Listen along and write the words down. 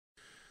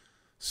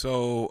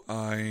So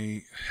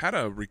I had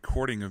a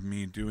recording of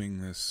me doing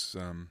this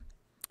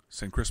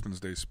St. Crispin's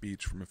Day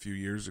speech from a few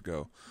years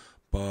ago,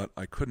 but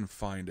I couldn't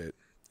find it,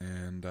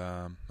 and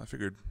I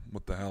figured,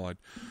 what the hell, I'd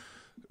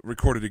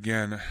record it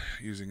again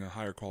using a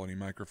higher quality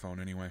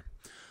microphone anyway.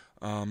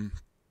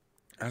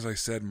 As I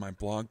said in my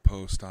blog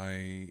post,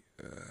 I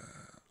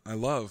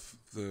love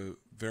the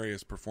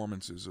various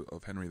performances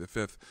of Henry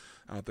V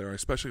out there. I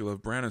especially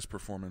love Branna's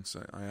performance.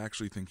 I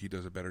actually think he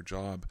does a better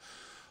job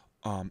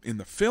in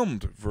the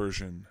filmed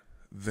version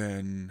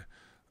than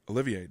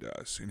Olivier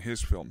does in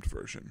his filmed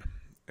version,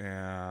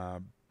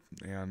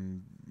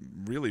 and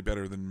really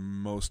better than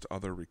most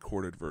other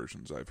recorded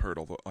versions I've heard,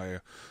 although I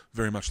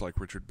very much like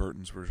Richard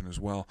Burton's version as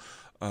well.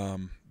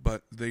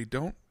 But they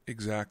don't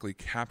exactly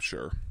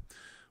capture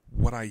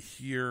what I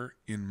hear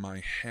in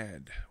my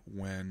head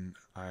when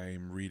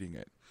I'm reading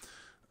it,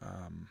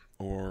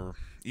 or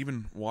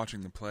even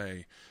watching the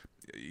play.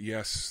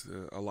 Yes,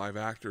 a live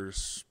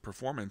actor's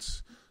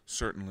performance,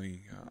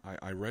 certainly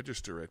I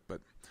register it,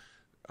 but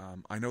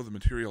I know the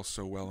material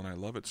so well and I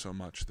love it so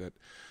much that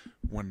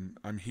when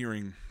I'm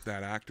hearing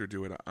that actor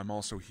do it, I'm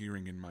also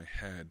hearing in my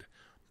head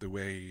the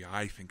way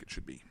I think it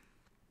should be.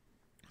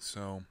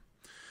 So,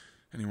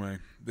 anyway,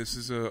 this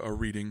is a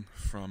reading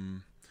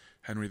from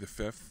Henry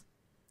V,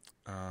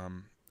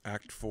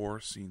 Act 4,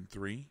 Scene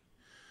 3.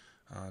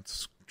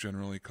 It's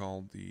generally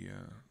called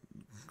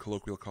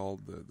colloquial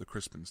called the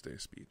Crispin's Day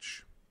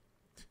speech.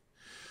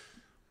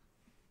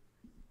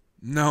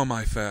 No,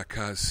 my fair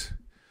coz,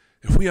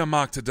 if we are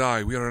marked to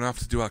die, we are enough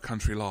to do our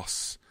country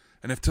loss,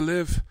 and if to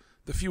live,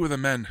 the fewer the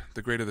men,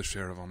 the greater the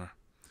share of honour.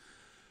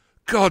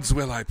 God's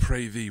will, I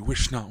pray thee,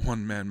 wish not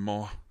one man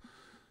more.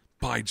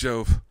 By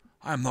Jove,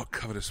 I am not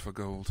covetous for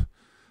gold,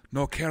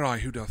 nor care I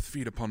who doth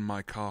feed upon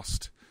my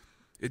cost.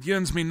 It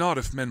yearns me not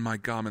if men my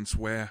garments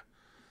wear.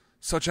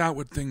 Such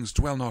outward things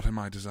dwell not in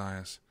my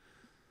desires.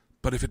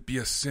 But if it be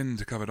a sin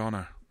to covet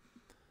honour,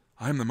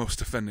 I am the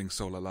most offending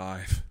soul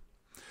alive.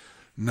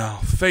 Now,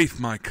 faith,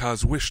 my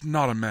coz, wish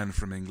not a man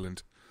from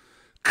England.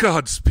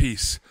 God's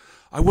peace!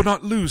 I would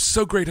not lose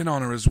so great an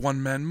honour as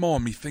one man more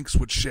methinks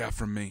would share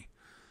from me.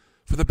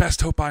 For the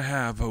best hope I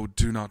have, oh,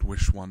 do not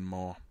wish one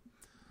more.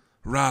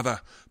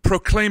 Rather,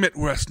 proclaim it,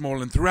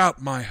 Westmoreland, throughout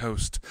my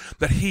host,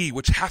 that he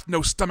which hath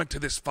no stomach to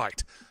this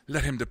fight,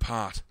 let him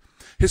depart.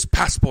 His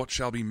passport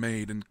shall be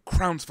made, and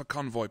crowns for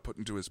convoy put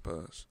into his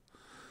purse.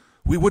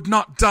 We would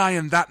not die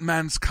in that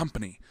man's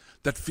company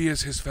that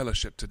fears his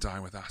fellowship to die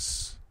with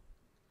us.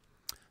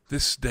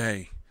 This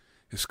day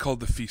is called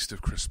the Feast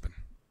of Crispin.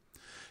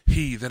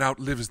 He that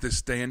outlives this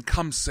day and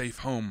comes safe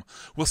home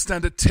will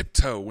stand a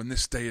tiptoe when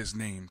this day is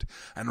named,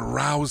 and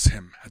rouse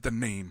him at the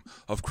name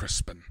of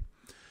Crispin.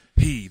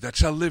 He that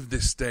shall live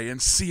this day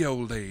and see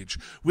old age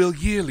will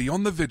yearly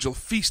on the vigil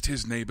feast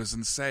his neighbours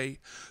and say,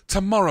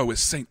 Tomorrow is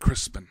St.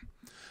 Crispin.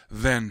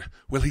 Then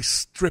will he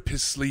strip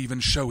his sleeve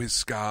and show his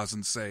scars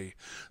and say,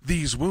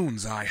 These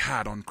wounds I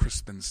had on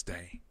Crispin's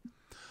day.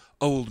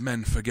 Old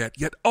men forget,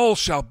 yet all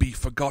shall be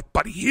forgot,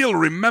 but he'll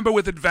remember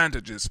with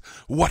advantages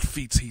what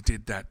feats he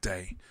did that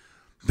day.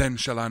 Then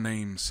shall our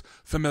names,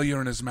 familiar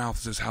in his mouth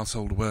as his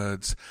household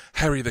words,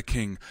 Harry the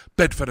King,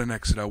 Bedford and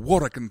Exeter,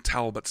 Warwick and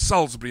Talbot,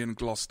 Salisbury and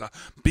Gloucester,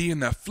 be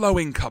in their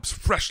flowing cups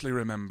freshly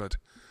remembered.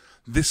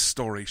 This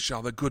story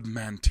shall the good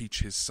man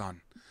teach his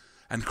son,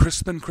 and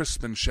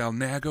Crispin shall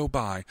ne'er go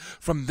by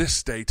from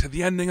this day to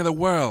the ending of the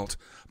world,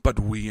 but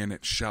we in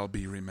it shall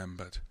be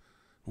remembered.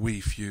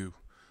 We few,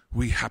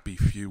 we happy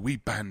few, we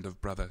band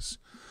of brothers.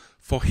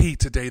 For he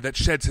today that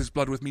sheds his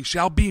blood with me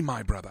shall be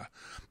my brother.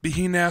 Be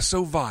he ne'er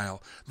so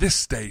vile,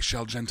 this day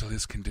shall gentle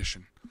his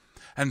condition.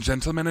 And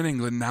gentlemen in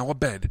England now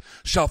abed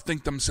shall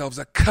think themselves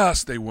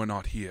accursed they were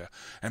not here,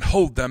 and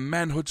hold their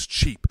manhoods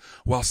cheap,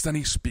 whilst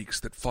any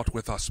speaks that fought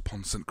with us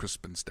upon St.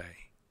 Crispin's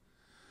Day.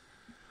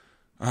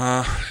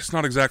 It's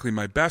not exactly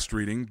my best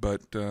reading,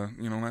 but,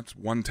 that's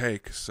one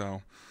take,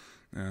 so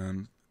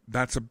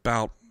that's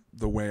about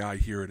the way I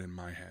hear it in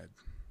my head.